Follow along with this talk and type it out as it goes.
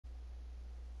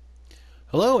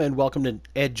Hello and welcome to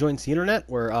Ed Joins the Internet,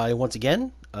 where I once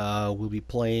again will be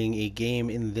playing a game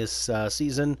in this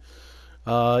season.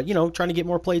 Trying to get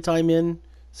more playtime in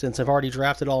since I've already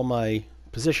drafted all my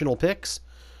positional picks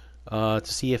to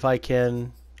see if I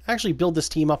can actually build this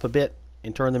team up a bit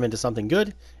and turn them into something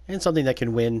good and something that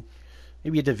can win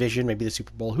maybe a division, maybe the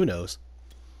Super Bowl, who knows.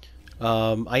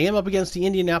 I am up against the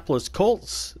Indianapolis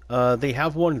Colts. They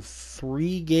have won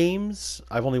 3 games.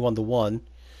 I've only won the one.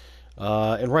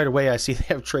 And right away, I see they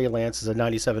have Trey Lance as a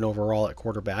 97 overall at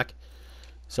quarterback.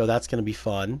 So that's going to be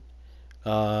fun.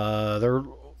 Their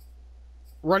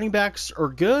running backs are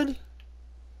good.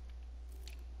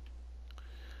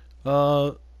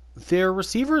 Their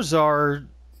receivers are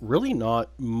really not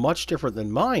much different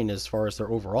than mine as far as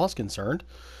their overall is concerned.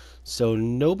 So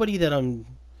nobody that I'm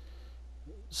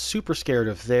super scared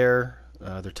of there.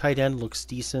 Their tight end looks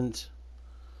decent.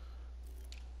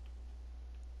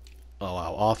 Oh,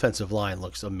 wow. Offensive line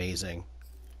looks amazing.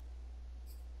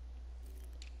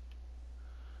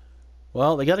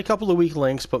 Well, they got a couple of weak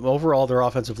links, but overall their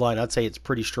offensive line, I'd say it's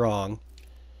pretty strong.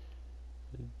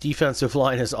 Defensive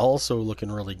line is also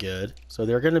looking really good, so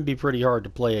they're going to be pretty hard to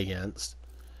play against.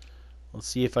 Let's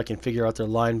see if I can figure out their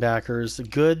linebackers.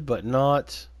 Good, but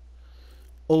not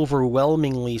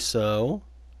overwhelmingly so.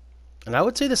 And I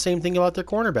would say the same thing about their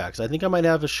cornerbacks. I think I might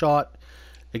have a shot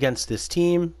against this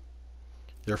team.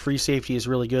 Their free safety is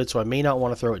really good, so I may not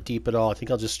want to throw it deep at all. I think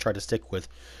I'll just try to stick with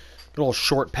little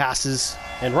short passes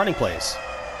and running plays.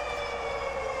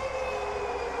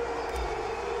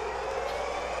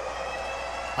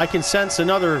 I can sense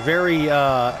another very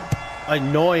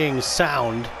annoying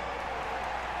sound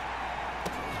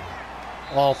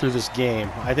all through this game.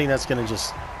 I think that's going to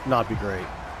just not be great.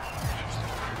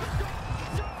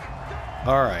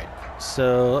 All right,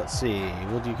 so let's see.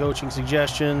 We'll do coaching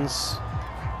suggestions.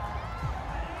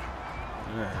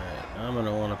 Alright, I'm going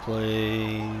to want to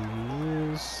play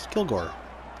Kilgore.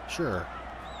 Sure.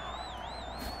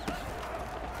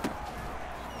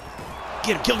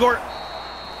 Get him, Kilgore!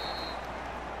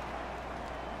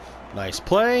 Nice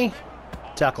play.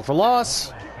 Tackle for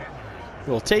loss.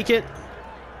 We'll take it.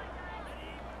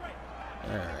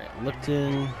 Alright,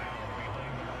 Lipton.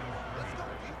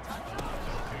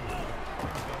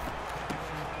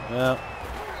 Well.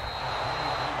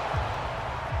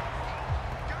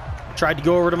 Tried to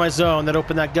go over to my zone. That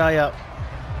opened that guy up.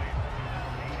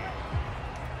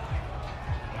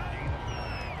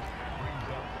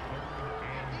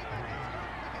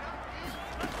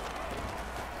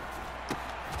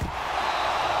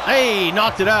 Hey,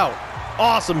 knocked it out.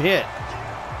 Awesome hit.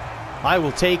 I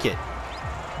will take it.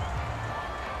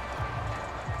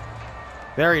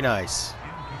 Very nice.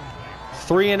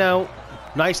 3 and out.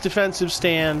 Nice defensive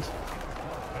stand.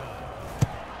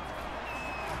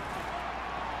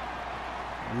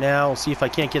 Now, we'll see if I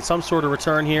can't get some sort of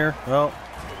return here. Well,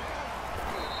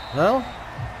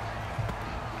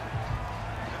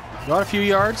 got a few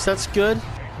yards. That's good.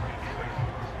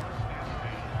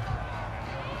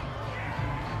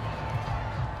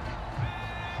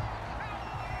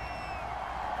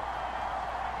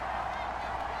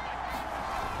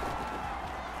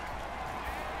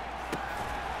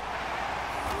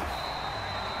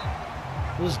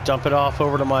 Just dump it off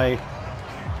over to my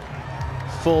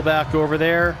fullback over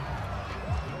there.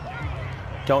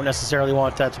 Don't necessarily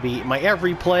want that to be my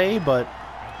every play, but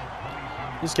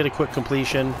just get a quick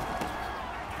completion.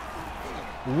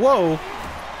 Whoa!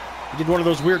 He did one of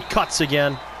those weird cuts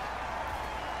again.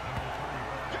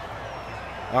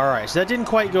 Alright, so that didn't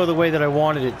quite go the way that I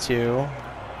wanted it to.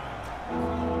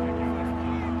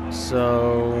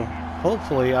 So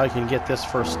hopefully I can get this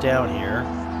first down here.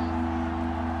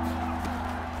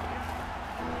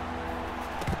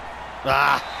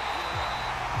 Ah!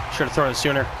 Should have thrown it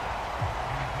sooner.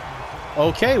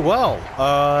 Okay, well,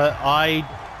 I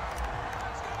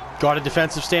got a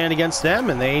defensive stand against them,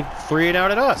 and they threw it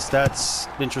out at us. That's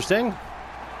interesting.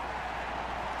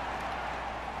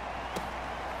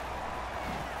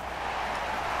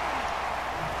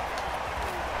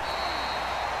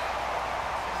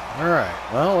 All right,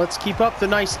 well, let's keep up the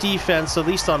nice defense, at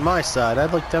least on my side.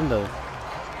 I'd like them to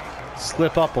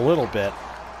slip up a little bit.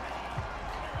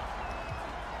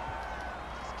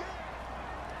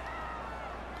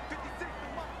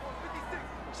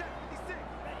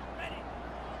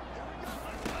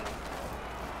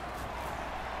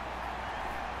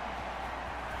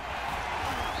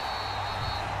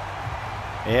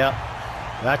 Yeah,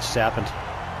 that just happened.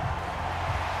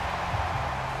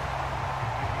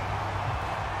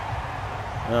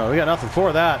 No, we got nothing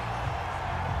for that.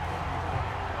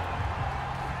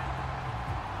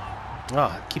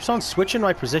 Ah, it keeps on switching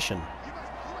my position.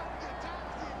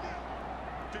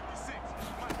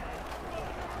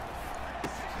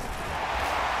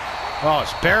 Oh,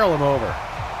 just barrel him over.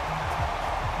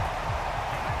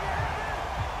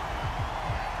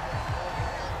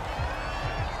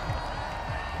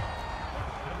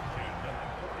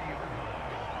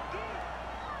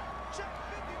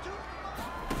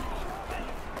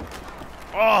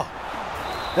 Oh,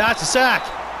 that's a sack.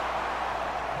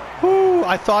 Whoo,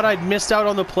 I thought I'd missed out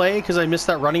on the play because I missed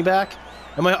that running back.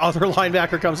 And my other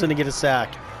linebacker comes in to get a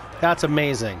sack. That's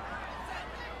amazing.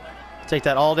 Take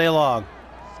that all day long.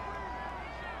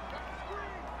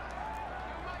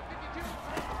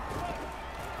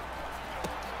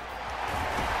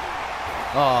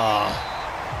 Oh,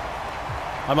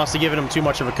 I must have given him too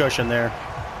much of a cushion there.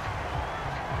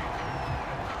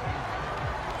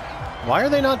 Why are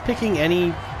they not picking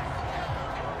any?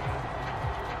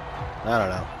 I don't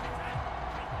know.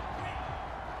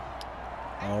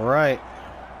 All right.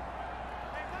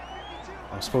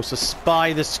 I'm supposed to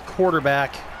spy this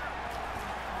quarterback.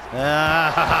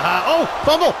 Oh,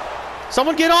 fumble!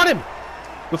 Someone get on him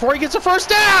before he gets a first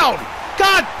down!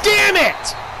 God damn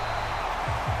it!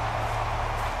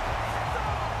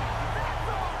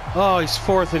 Oh, he's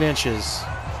 4th and inches.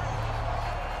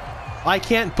 I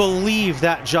can't believe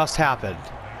that just happened.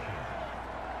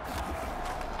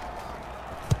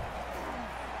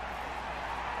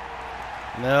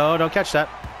 No, don't catch that.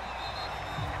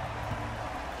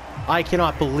 I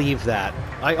cannot believe that.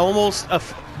 I almost...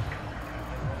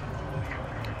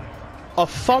 A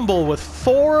fumble with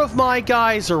 4 of my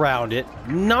guys around it.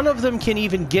 None of them can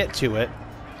even get to it.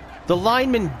 The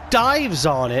lineman dives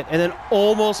on it and then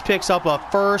almost picks up a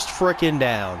first frickin'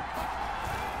 down.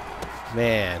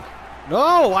 Man.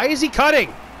 No, why is he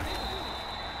cutting?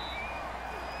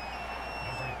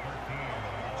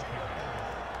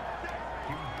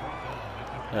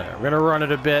 We're going to run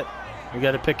it a bit. We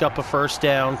got to pick up a first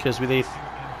down because they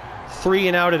 3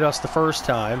 and outed us the first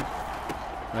time.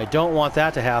 I don't want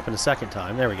that to happen a second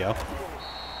time. There we go.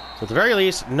 So at the very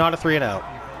least, not a 3 and out.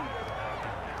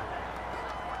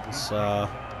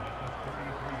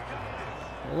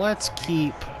 Let's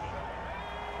keep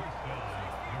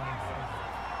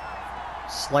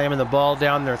slamming the ball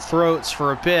down their throats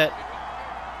for a bit.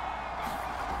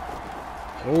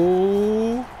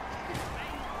 Oh.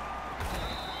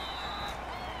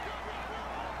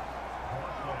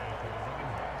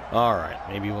 All right,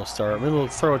 maybe we'll start. Maybe we'll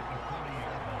throw a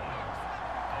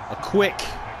quick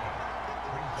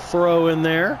throw in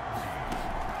there.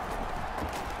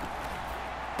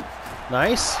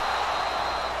 Nice.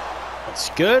 That's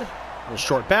good. A little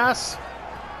short pass.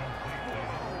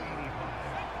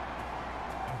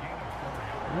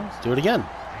 Let's do it again.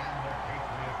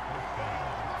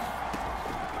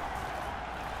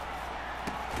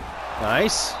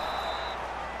 Nice.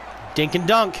 Dink and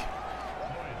dunk.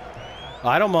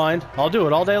 I don't mind. I'll do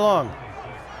it all day long.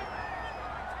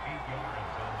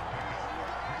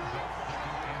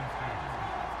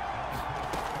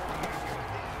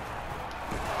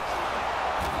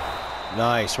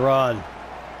 Nice run.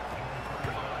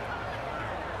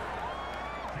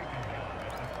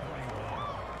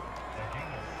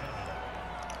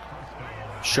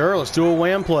 Sure, let's do a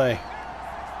wham play.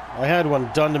 I had one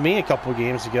done to me a couple of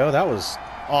games ago. That was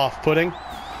off-putting.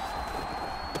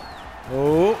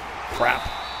 Oh, crap.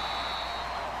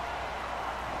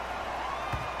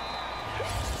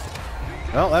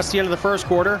 Well, that's the end of the first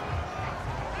quarter.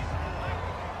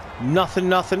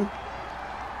 Nothing.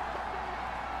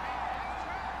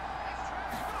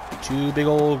 Two big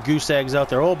old goose eggs out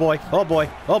there. Oh boy.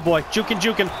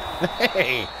 Jukin'.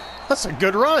 Hey, that's a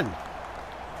good run.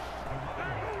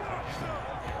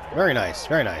 Very nice.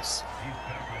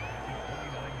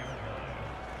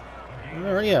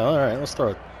 Yeah, all right. Let's throw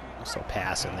a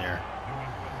pass in there.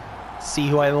 See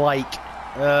who I like.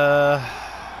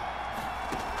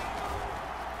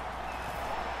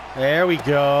 There we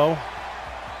go.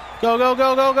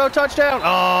 Go. Touchdown.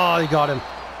 Oh, he got him.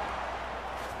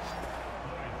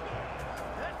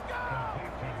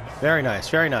 Very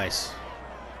nice.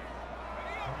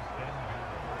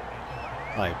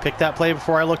 I picked that play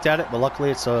before I looked at it, but luckily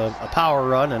it's a power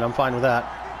run, and I'm fine with that.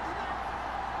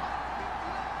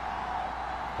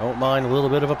 Don't mind a little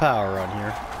bit of a power run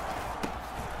here.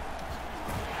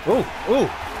 Ooh.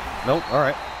 Nope, all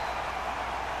right.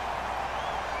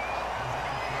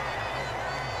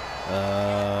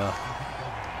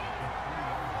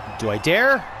 Do I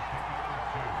dare?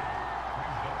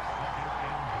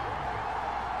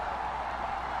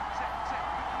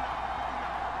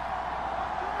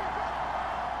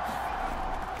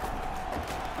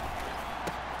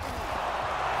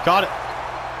 Got it.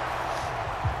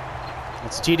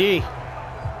 It's TD.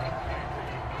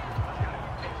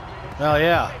 Oh,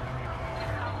 yeah.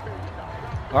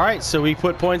 All right, so we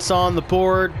put points on the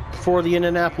board for the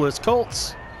Indianapolis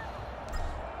Colts.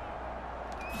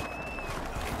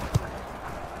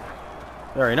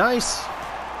 Very nice.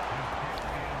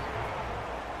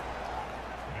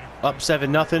 Up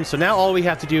 7-0. So now all we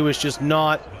have to do is just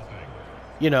not,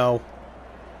 you know,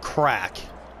 crack.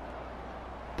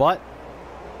 But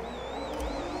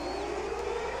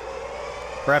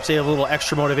perhaps they have a little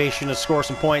extra motivation to score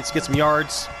some points, get some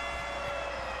yards.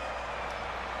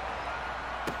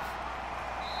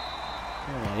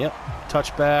 Yep,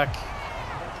 touchback.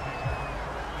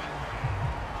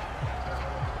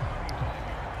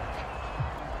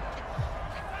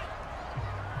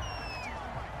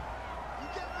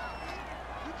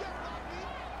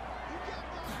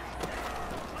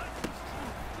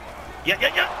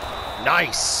 Yeah.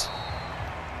 Nice.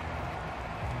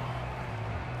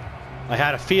 I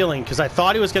had a feeling because I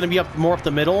thought he was going to be more up the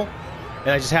middle, and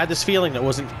I just had this feeling that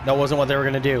wasn't what they were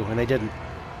going to do, and they didn't.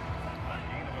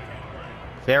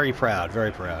 Very proud,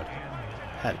 very proud.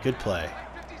 Had a good play.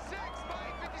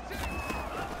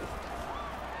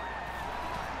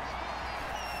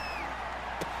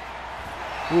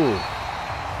 Ooh.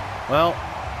 Well,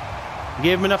 we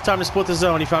gave him enough time to split the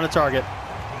zone. He found a target.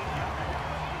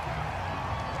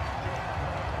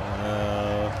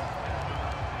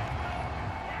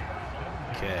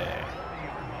 Okay.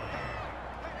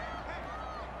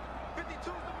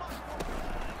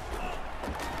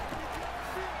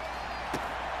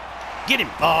 Get him!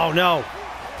 Oh, no.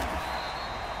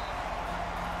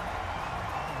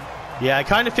 Yeah, I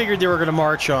kind of figured they were going to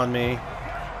march on me.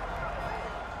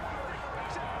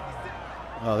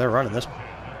 Oh, they're running this.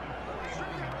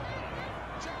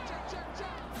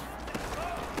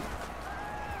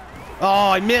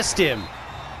 Oh, I missed him.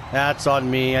 That's on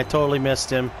me. I totally missed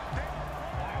him.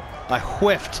 I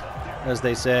whiffed, as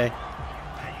they say.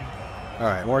 All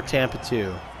right, more Tampa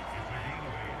 2.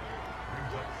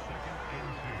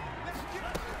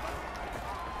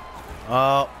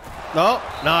 Oh,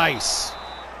 nice.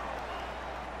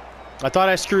 I thought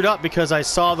I screwed up because I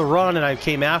saw the run and I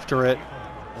came after it.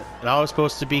 And I was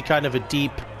supposed to be kind of a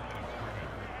deep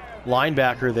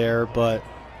linebacker there, but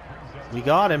we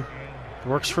got him.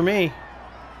 Works for me.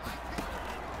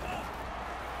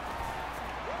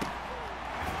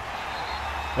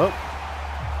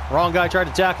 Oh, wrong guy tried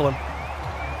to tackle him.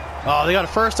 Oh, they got a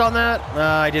first on that?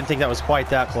 I didn't think that was quite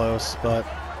that close, but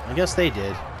I guess they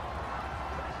did.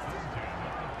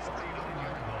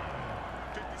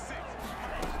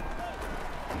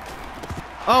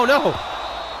 Oh, no!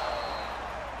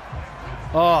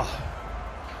 Oh,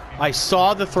 I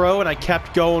saw the throw and I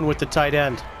kept going with the tight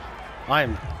end.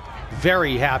 I'm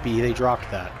very happy they dropped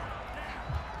that.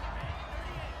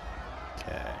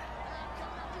 Okay.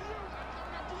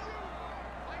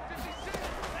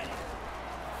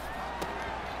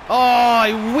 Oh,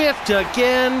 I whiffed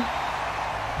again.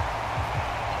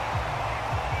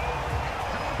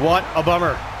 What a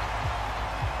bummer.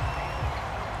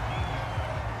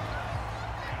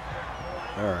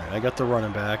 All right, I got the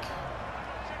running back.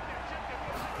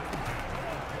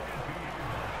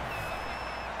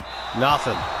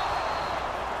 Nothing.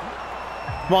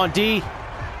 Come on, D.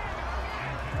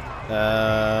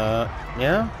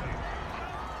 Yeah?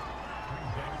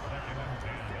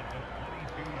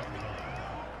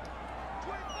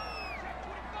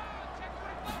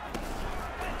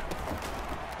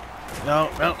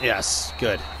 No, yes,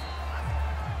 good.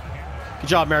 Good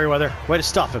job, Merriweather. Way to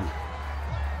stuff him.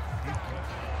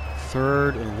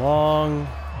 3rd and long.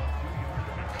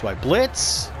 Do I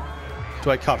blitz? Do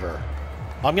I cover?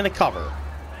 I'm going to cover.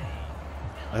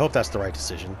 I hope that's the right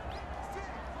decision.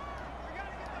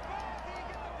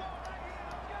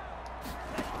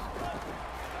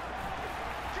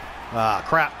 Ah,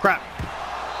 crap.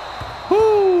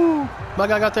 Woo! My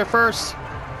guy got there first.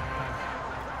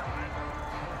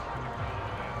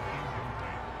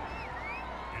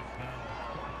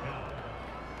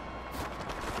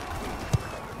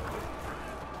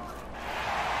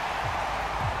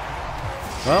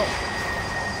 Well,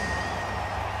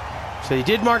 so he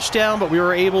did march down, but we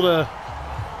were able to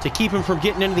keep him from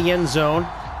getting into the end zone.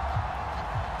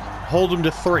 Hold him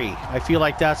to 3. I feel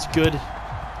like that's good.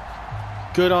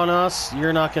 Good on us.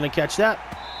 You're not going to catch that.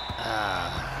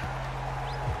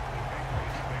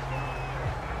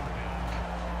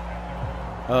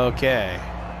 Okay.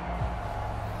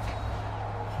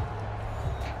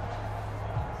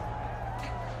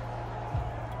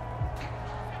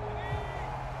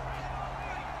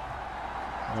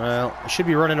 Well, I should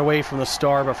be running away from the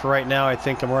star, but for right now, I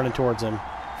think I'm running towards him.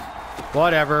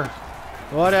 Whatever.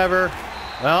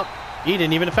 Well, he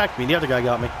didn't even affect me. The other guy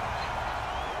got me.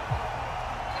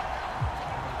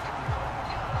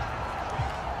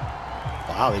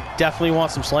 Wow, they definitely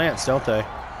want some slants, don't they?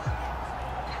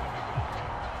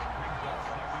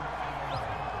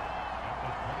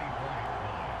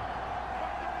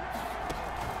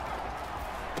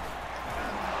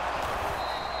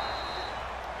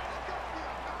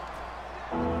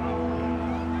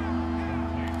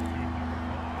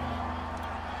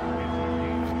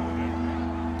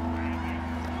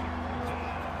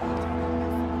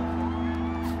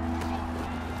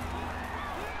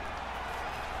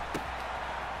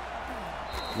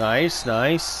 Nice,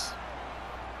 nice.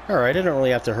 Alright, I don't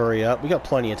really have to hurry up. We got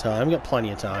plenty of time. We got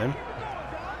plenty of time.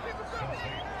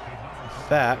 In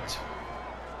fact...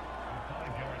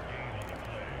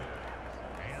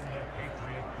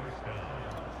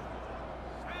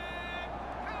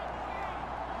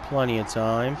 Plenty of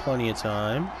time, plenty of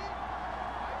time.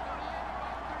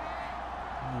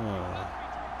 Oh.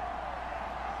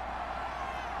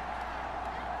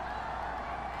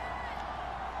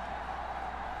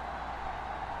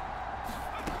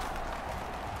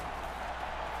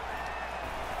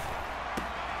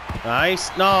 Nice.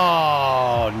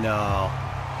 No, no.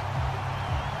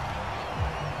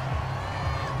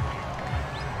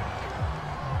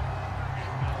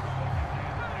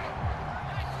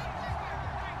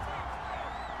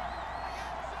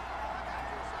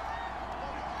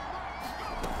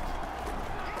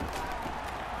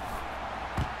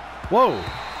 Whoa.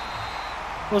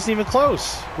 Wasn't even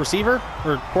close. Receiver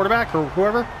or quarterback or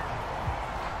whoever.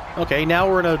 Okay, now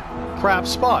we're in a crap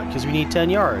spot because we need 10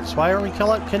 yards. Why aren't we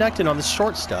connecting on this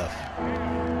short stuff?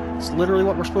 It's literally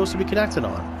what we're supposed to be connecting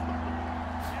on.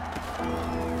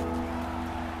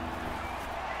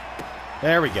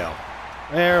 There we go.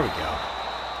 There we go.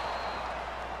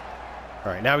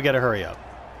 Alright, now we gotta hurry up.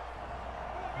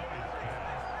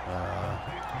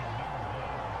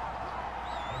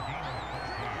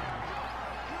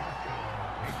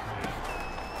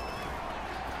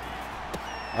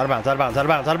 Out of bounds, out of bounds, out of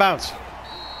bounds, out of bounds.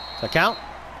 Does that count?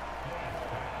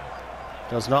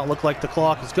 Does not look like the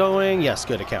clock is going. Yes,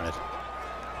 good, it counted.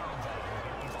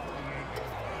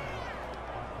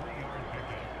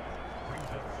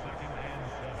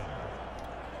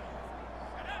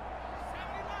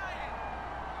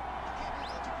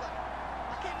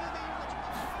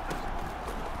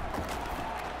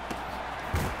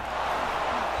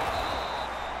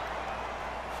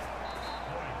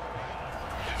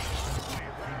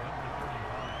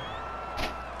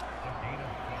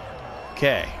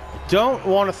 Okay, don't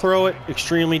want to throw it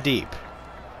extremely deep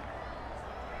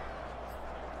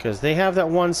because they have that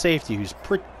one safety who's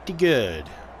pretty good.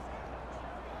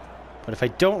 But if I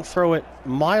don't throw it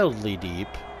mildly deep,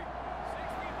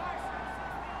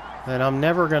 then I'm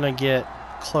never going to get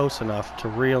close enough to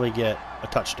really get a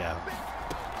touchdown.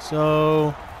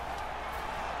 So,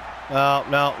 no,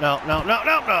 no, no, no, no,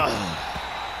 no, no.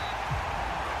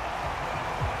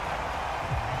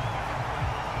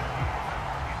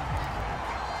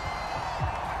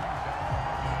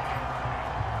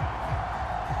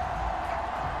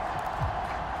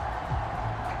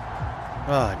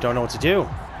 I don't know what to do.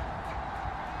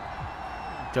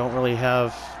 Don't really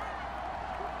have...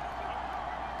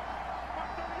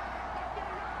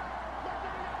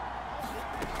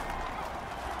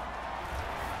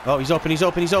 Oh, he's open, he's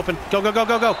open, he's open. Go, go, go,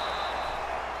 go, go.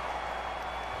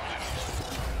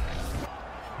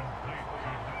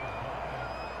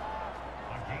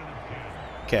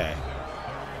 Okay.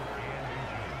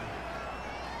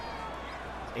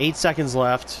 8 seconds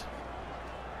left.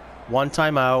 1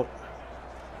 timeout.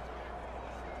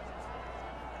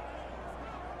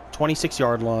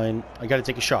 26-yard line. I got to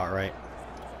take a shot, right?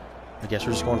 I guess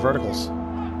we're just going verticals.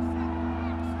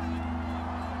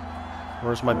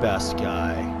 Where's my best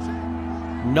guy?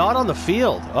 Not on the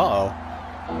field. Uh-oh.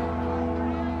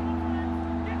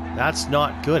 That's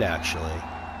not good, actually.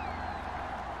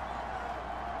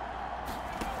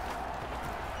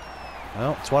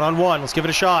 Well, it's one-on-one. Let's give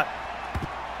it a shot.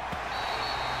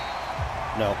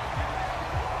 No.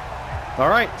 All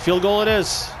right, field goal it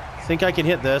is. I think I can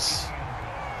hit this.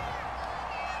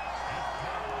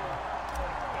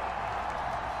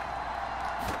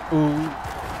 Ooh.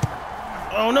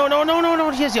 Oh, no, no, no, no, no.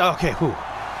 Yes, yeah, okay. Whew.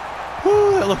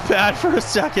 Whew, that looked bad for a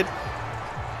second.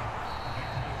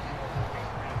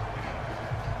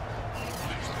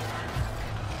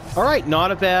 All right,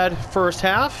 not a bad first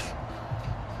half.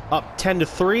 Up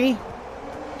 10-3.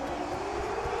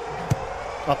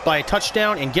 Up by a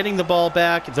touchdown and getting the ball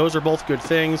back. Those are both good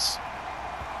things.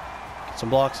 Get some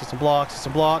blocks, get some blocks, get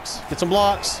some blocks, get some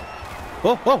blocks.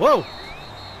 Whoa, whoa, whoa.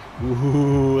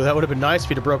 Ooh, that would have been nice if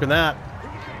he'd have broken that.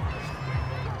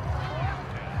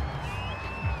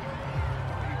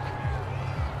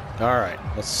 All right,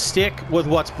 let's stick with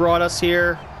what's brought us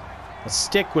here. Let's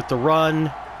stick with the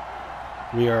run.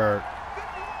 We are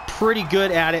pretty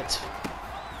good at it.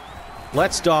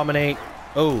 Let's dominate.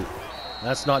 Oh,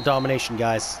 that's not domination,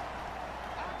 guys.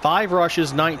 5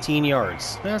 rushes, 19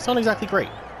 yards. That's not exactly great.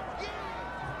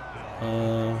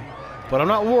 But I'm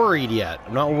not worried yet.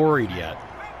 I'm not worried yet.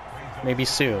 Maybe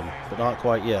soon, but not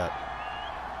quite yet.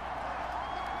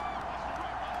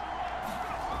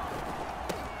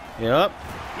 Yep.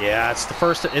 Yeah, it's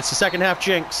the second half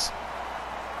jinx.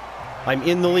 I'm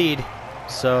in the lead,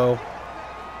 so...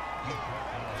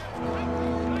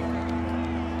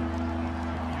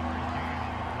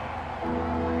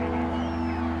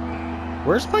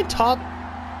 Where's my top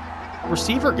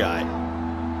receiver guy?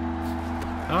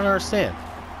 I don't understand.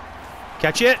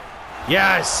 Catch it?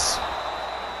 Yes!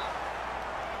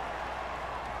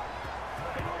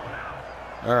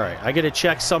 Alright, I gotta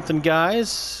check something,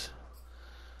 guys.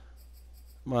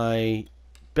 My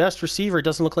best receiver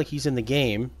doesn't look like he's in the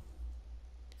game.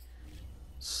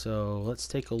 So, let's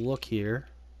take a look here.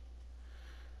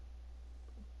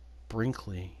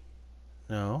 Brinkley.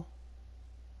 No.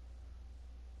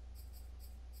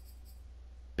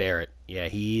 Barrett. Yeah,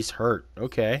 he's hurt.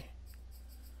 Okay.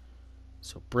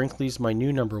 So, Brinkley's my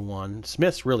new number 1.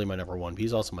 Smith's really my number 1, but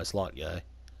he's also my slot guy.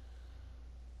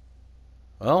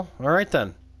 Well, alright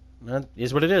then. That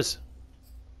is what it is.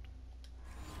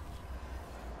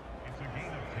 It's a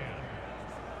gain of 10.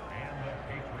 And the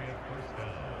Patriot first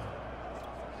down.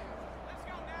 Let's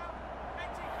go now.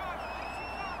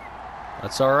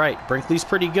 That's alright. Brinkley's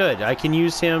pretty good. I can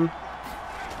use him.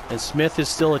 And Smith is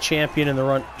still a champion in the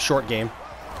run short game.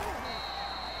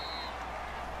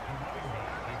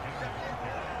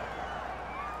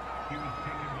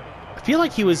 I feel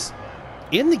like he was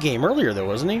in the game earlier, though,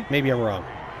 wasn't he? Maybe I'm wrong.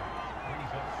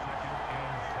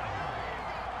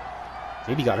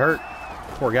 Maybe he got hurt.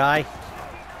 Poor guy.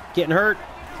 Getting hurt.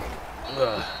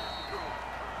 Ugh.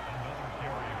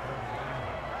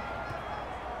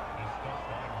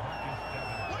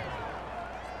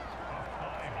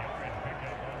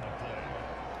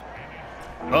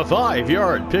 A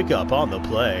 5-yard pickup on the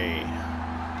play.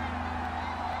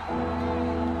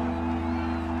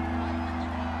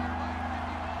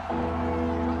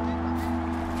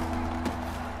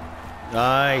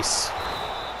 Nice.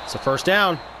 It's a first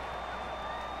down.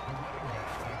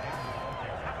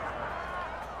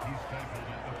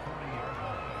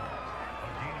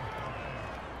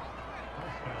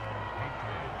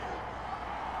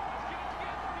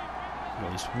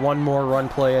 At least one more run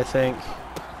play, I think.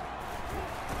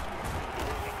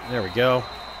 There we go.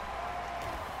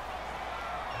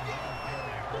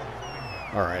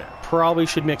 All right. Probably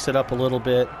should mix it up a little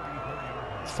bit.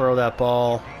 Throw that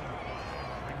ball.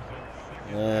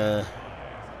 All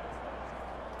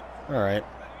right.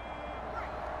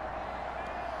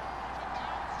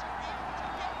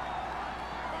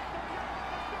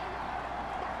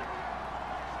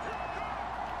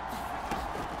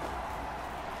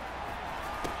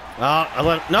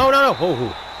 No.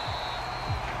 Oh.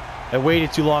 I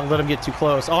waited too long, let him get too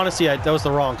close. Honestly, that was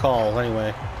the wrong call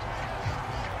anyway.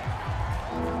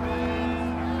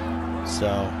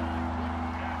 So.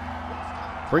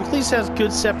 Brinkley's has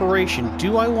good separation.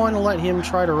 Do I want to let him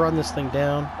try to run this thing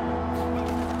down?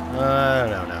 I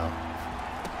don't know.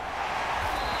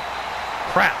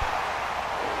 Crap.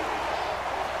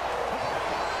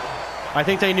 I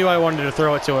think they knew I wanted to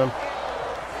throw it to him.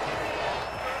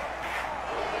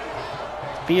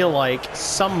 Feel like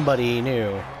somebody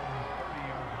knew.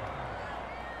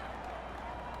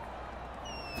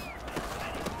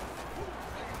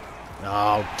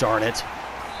 Oh, darn it.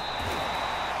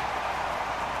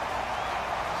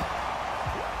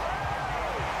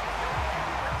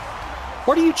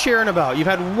 What are you cheering about? You've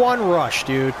had one rush,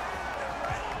 dude.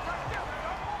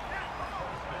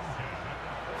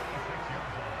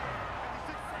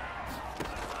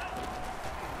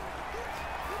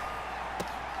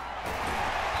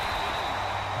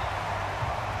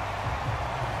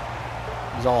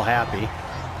 He's all happy.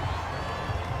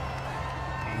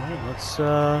 All right, let's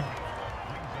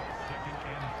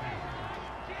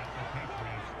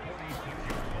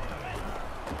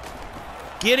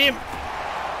get him.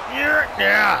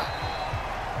 Yeah.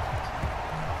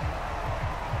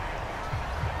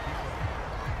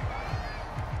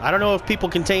 I don't know if people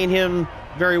contain him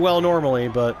very well normally,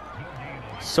 but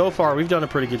so far we've done a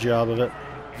pretty good job of it.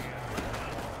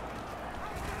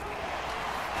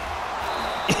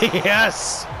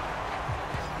 Yes!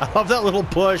 I love that little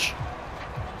push.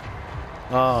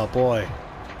 Oh, boy.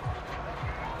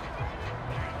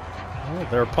 Well,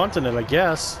 they're punting it, I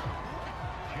guess.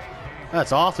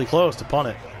 That's awfully close to punt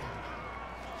it.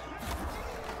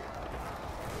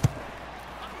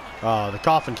 Oh, the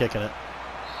coffin kicking it.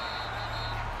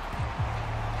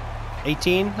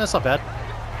 18? That's not bad.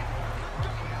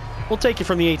 We'll take it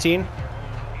from the 18.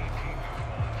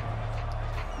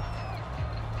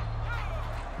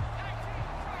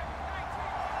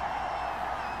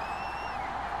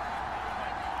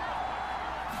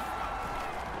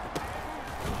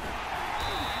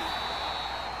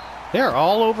 They're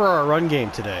all over our run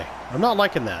game today. I'm not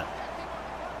liking that.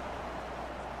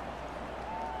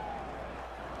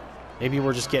 Maybe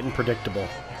we're just getting predictable.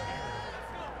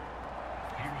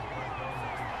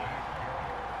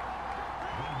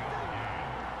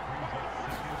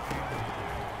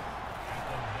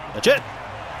 That's it.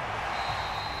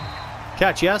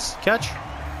 Catch, yes? Catch?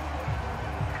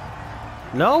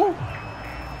 No?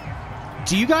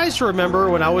 Do you guys remember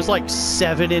when I was like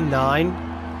 7 and 9?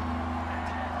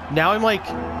 Now I'm like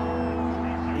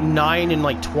 9 and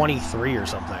like 23 or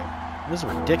something. This is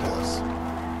ridiculous.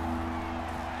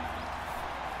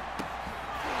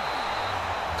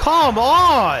 Come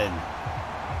on!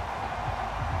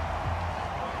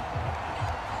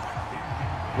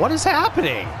 What is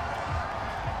happening?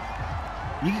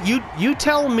 You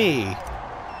tell me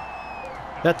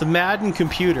that the Madden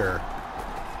computer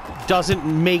doesn't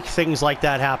make things like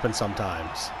that happen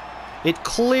sometimes. It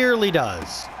clearly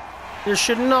does. There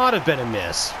should not have been a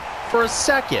miss for a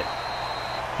second.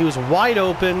 He was wide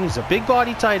open. He's a big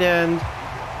body tight end.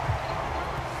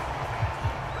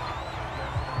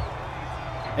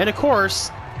 And of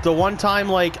course, the one time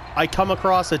like I come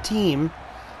across a team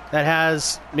that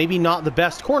has maybe not the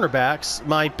best cornerbacks,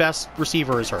 my best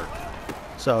receiver is hurt.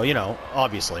 So, you know,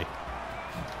 obviously.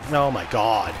 Oh my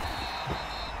God.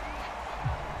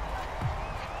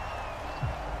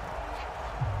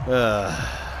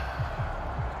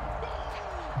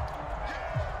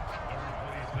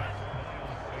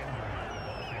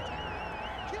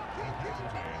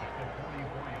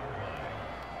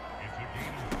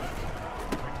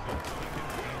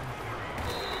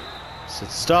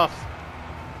 It's stuff.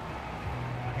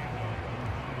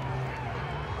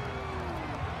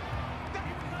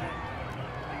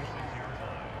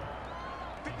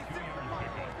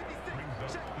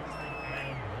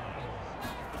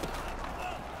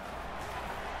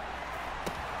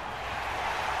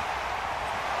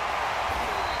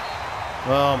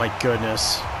 Oh my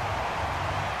goodness.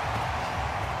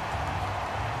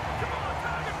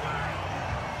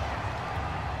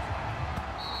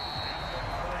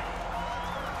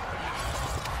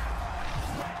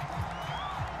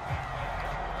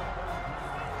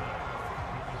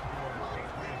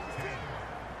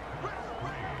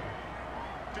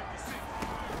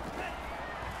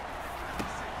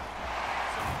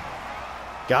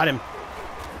 Got him.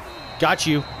 Got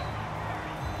you.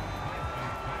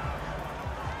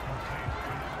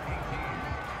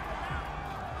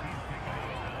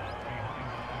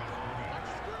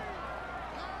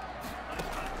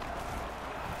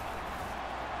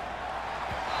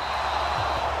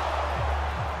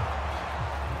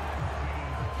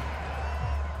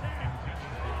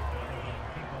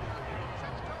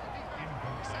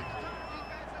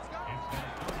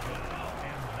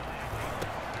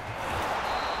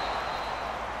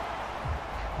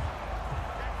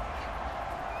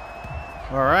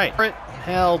 All right.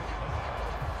 Hell.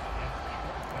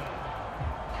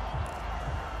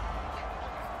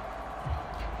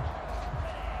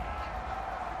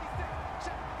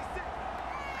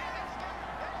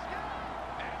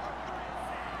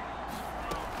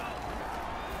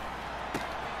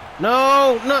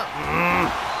 No, no.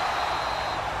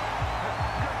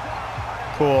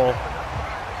 Cool.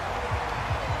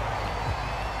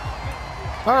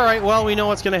 All right, well, we know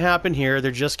what's going to happen here.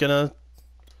 They're just going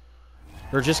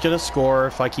to score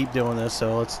if I keep doing this,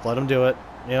 so let's let them do it.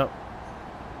 Yep.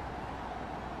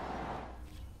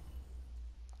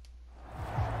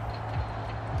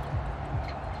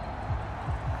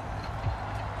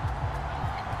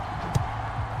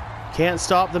 Can't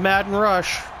stop the Madden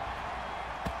rush.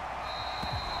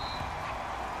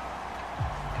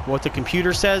 What the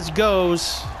computer says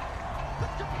goes.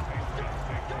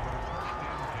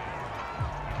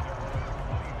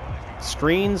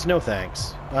 Screens? No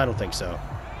thanks. I don't think so.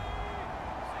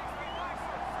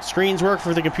 Screens work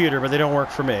for the computer, but they don't work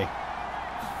for me.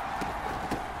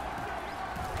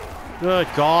 Good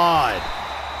God.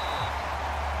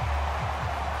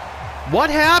 What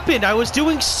happened? I was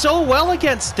doing so well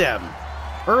against them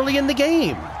early in the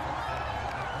game.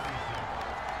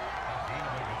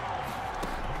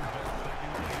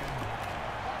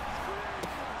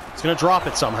 It's going to drop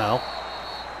it somehow.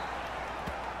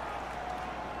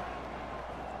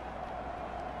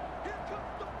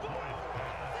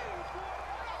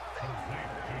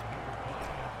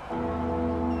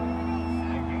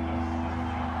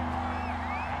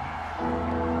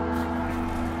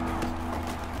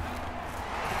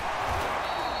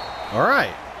 All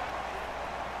right.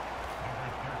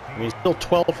 I mean, still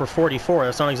 12 for 44.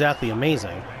 That's not exactly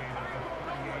amazing.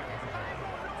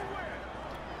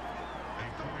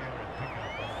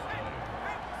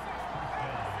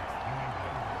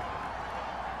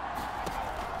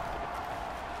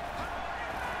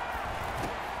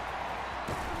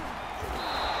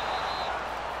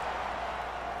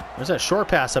 There's that short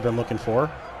pass I've been looking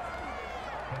for.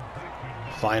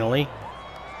 Finally.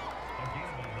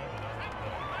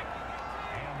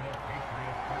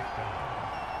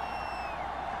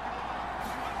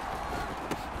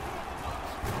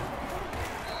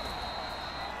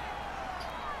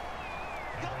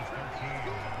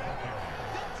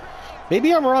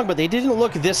 Maybe I'm wrong, but they didn't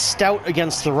look this stout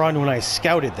against the run when I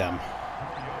scouted them.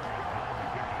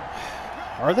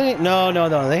 Are they? No.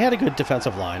 They had a good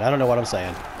defensive line. I don't know what I'm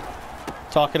saying.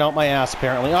 Talking out my ass,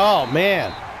 apparently. Oh,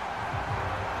 man.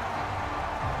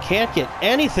 Can't get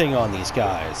anything on these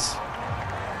guys.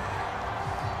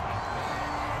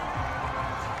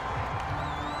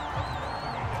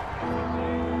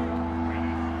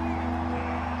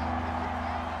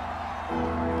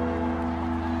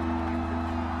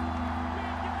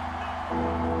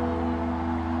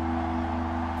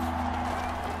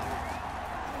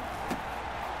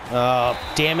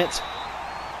 Damn it.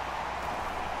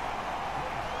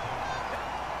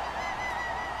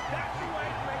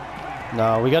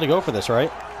 No, we got to go for this,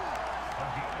 right?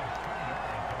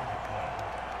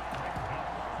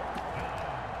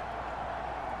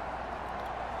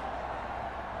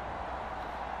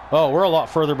 Oh, we're a lot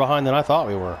further behind than I thought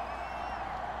we were.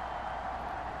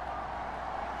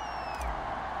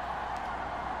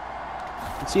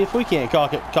 Let's see if we can't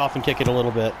cough and kick it a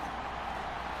little bit.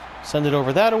 Send it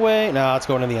over that way. No, it's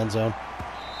going in the end zone.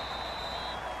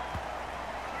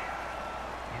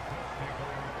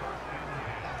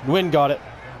 Wind got it.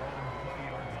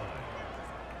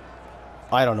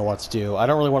 I don't know what to do. I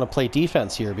don't really want to play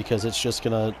defense here because it's just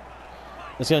gonna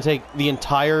take the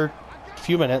entire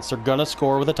few minutes. They're gonna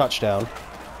score with a touchdown.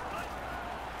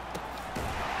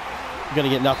 You're gonna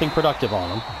get nothing productive on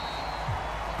them.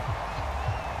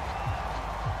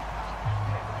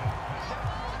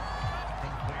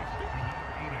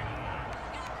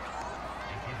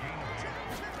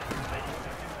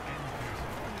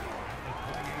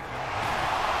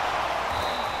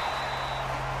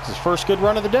 This is his first good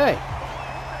run of the day.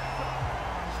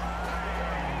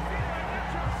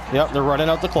 Yep, they're running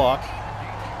out the clock.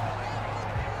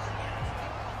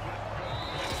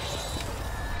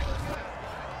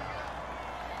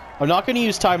 I'm not going to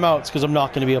use timeouts because I'm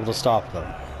not going to be able to stop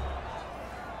them.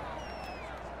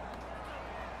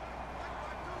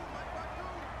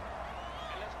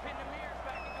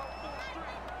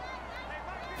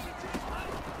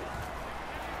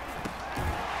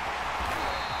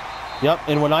 Yep,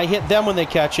 and when I hit them when they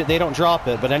catch it, they don't drop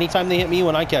it. But anytime they hit me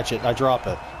when I catch it, I drop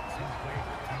it.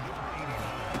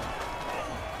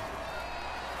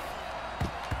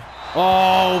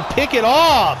 Oh, pick it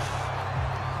off!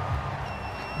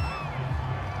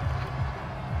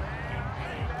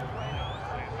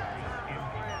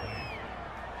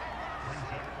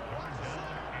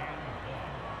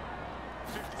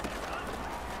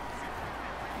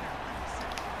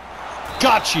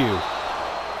 Got you!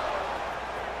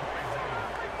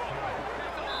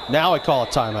 Now I call a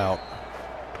timeout.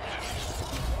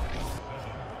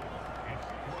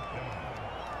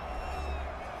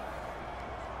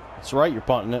 That's right, you're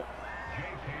punting it.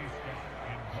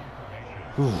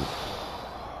 Whew.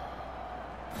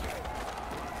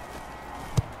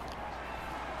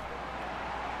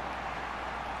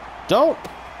 Don't!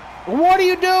 What are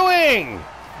you doing?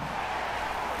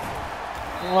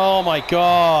 Oh my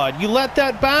God, you let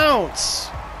that bounce!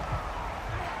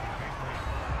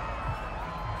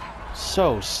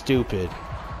 So stupid.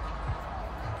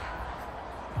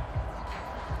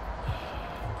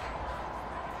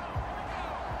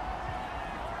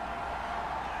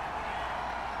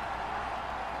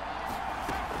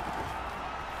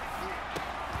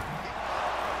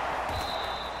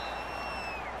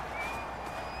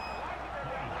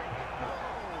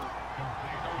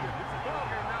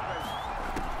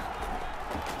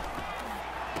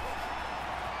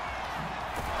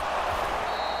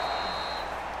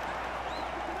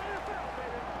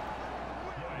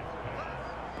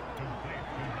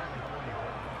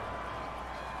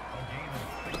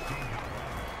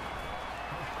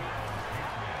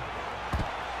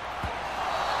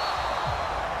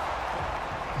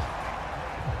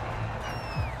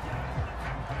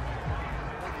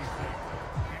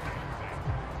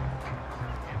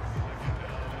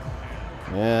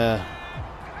 Yeah.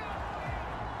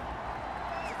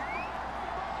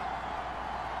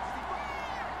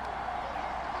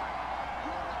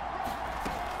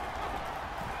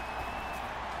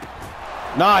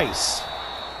 Nice.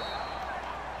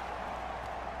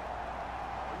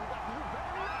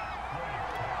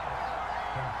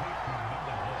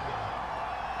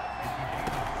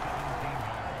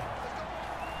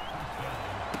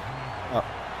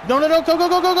 No, no, no, go, go,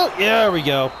 go, go, go. Yeah, there we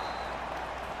go.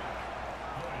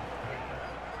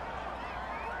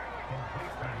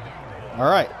 All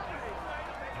right.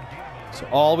 So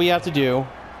all we have to do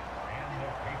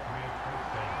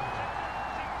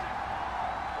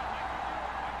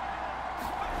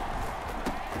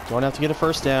don't have to get a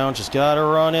first down. Just got to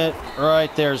run it.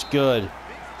 Right there's good.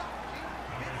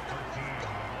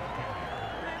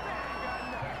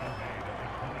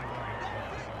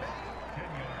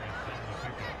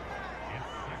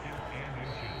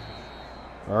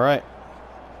 All right.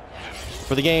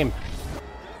 For the game.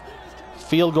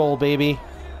 Field goal, baby.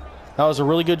 That was a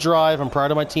really good drive. I'm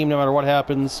proud of my team no matter what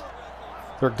happens.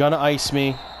 They're going to ice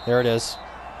me. There it is.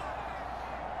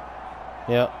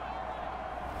 Yep.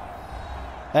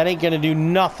 That ain't going to do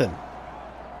nothing.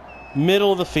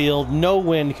 Middle of the field. No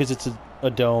wind because it's a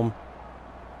dome.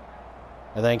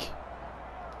 I think.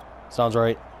 Sounds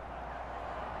right.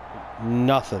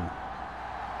 Nothing.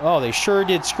 Oh, they sure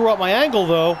did screw up my angle,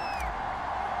 though.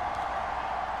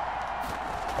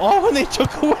 Oh, and they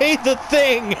took away the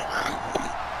thing.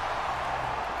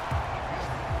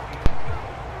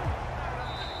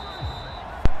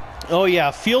 Oh,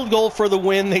 yeah. Field goal for the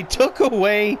win. They took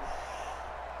away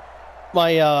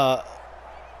my,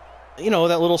 you know,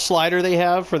 that little slider they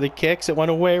have for the kicks. It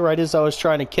went away right as I was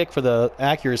trying to kick for the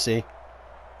accuracy.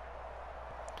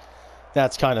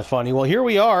 That's kind of funny. Well, here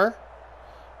we are.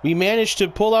 We managed to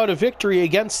pull out a victory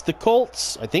against the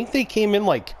Colts. I think they came in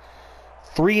like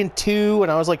 3-2,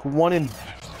 and I was like 1-3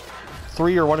 or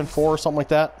 1-4 or something like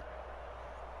that.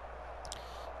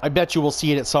 I bet you we'll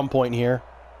see it at some point here.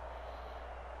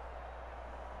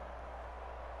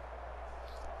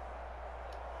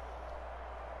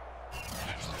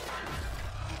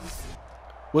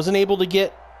 Wasn't able to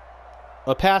get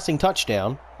a passing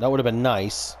touchdown. That would have been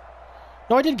nice.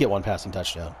 No, I did get one passing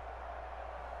touchdown.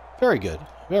 Very good.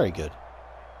 Very good.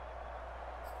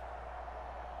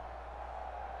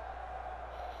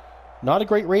 Not a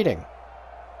great rating.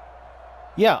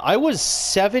 Yeah, I was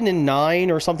 7-9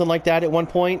 or something like that at one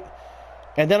point.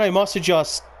 And then I must have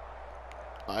just...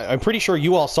 I'm pretty sure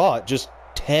you all saw it. Just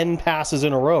 10 passes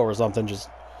in a row or something. Just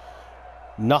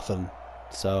nothing.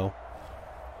 So...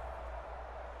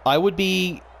 I would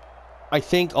be, I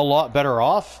think, a lot better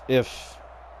off if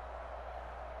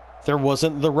there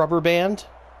wasn't the rubber band.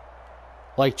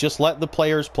 Like, just let the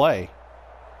players play.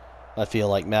 I feel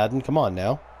like, Madden, come on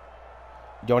now.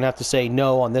 You don't have to say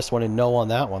no on this one and no on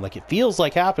that one. Like, it feels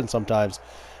like happens sometimes.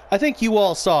 I think you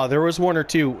all saw, there was one or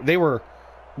two, they were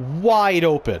wide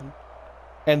open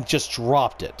and just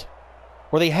dropped it.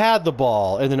 Or they had the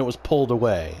ball and then it was pulled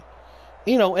away.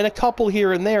 You know, and a couple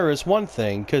here and there is one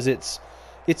thing, because it's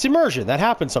immersion. That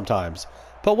happens sometimes.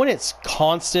 But when it's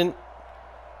constant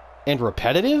and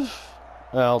repetitive,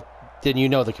 well, then you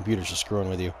know the computer's just screwing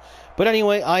with you. But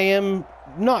anyway, I am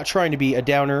not trying to be a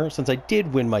downer since I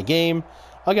did win my game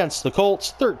against the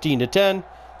Colts, 13-10.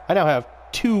 I now have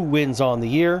 2 wins on the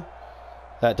year.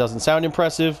 That doesn't sound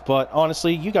impressive, but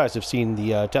honestly, you guys have seen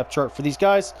the depth chart for these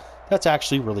guys. That's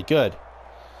actually really good.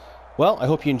 Well, I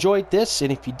hope you enjoyed this,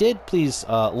 and if you did, please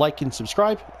like and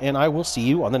subscribe, and I will see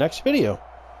you on the next video.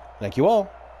 Thank you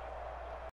all.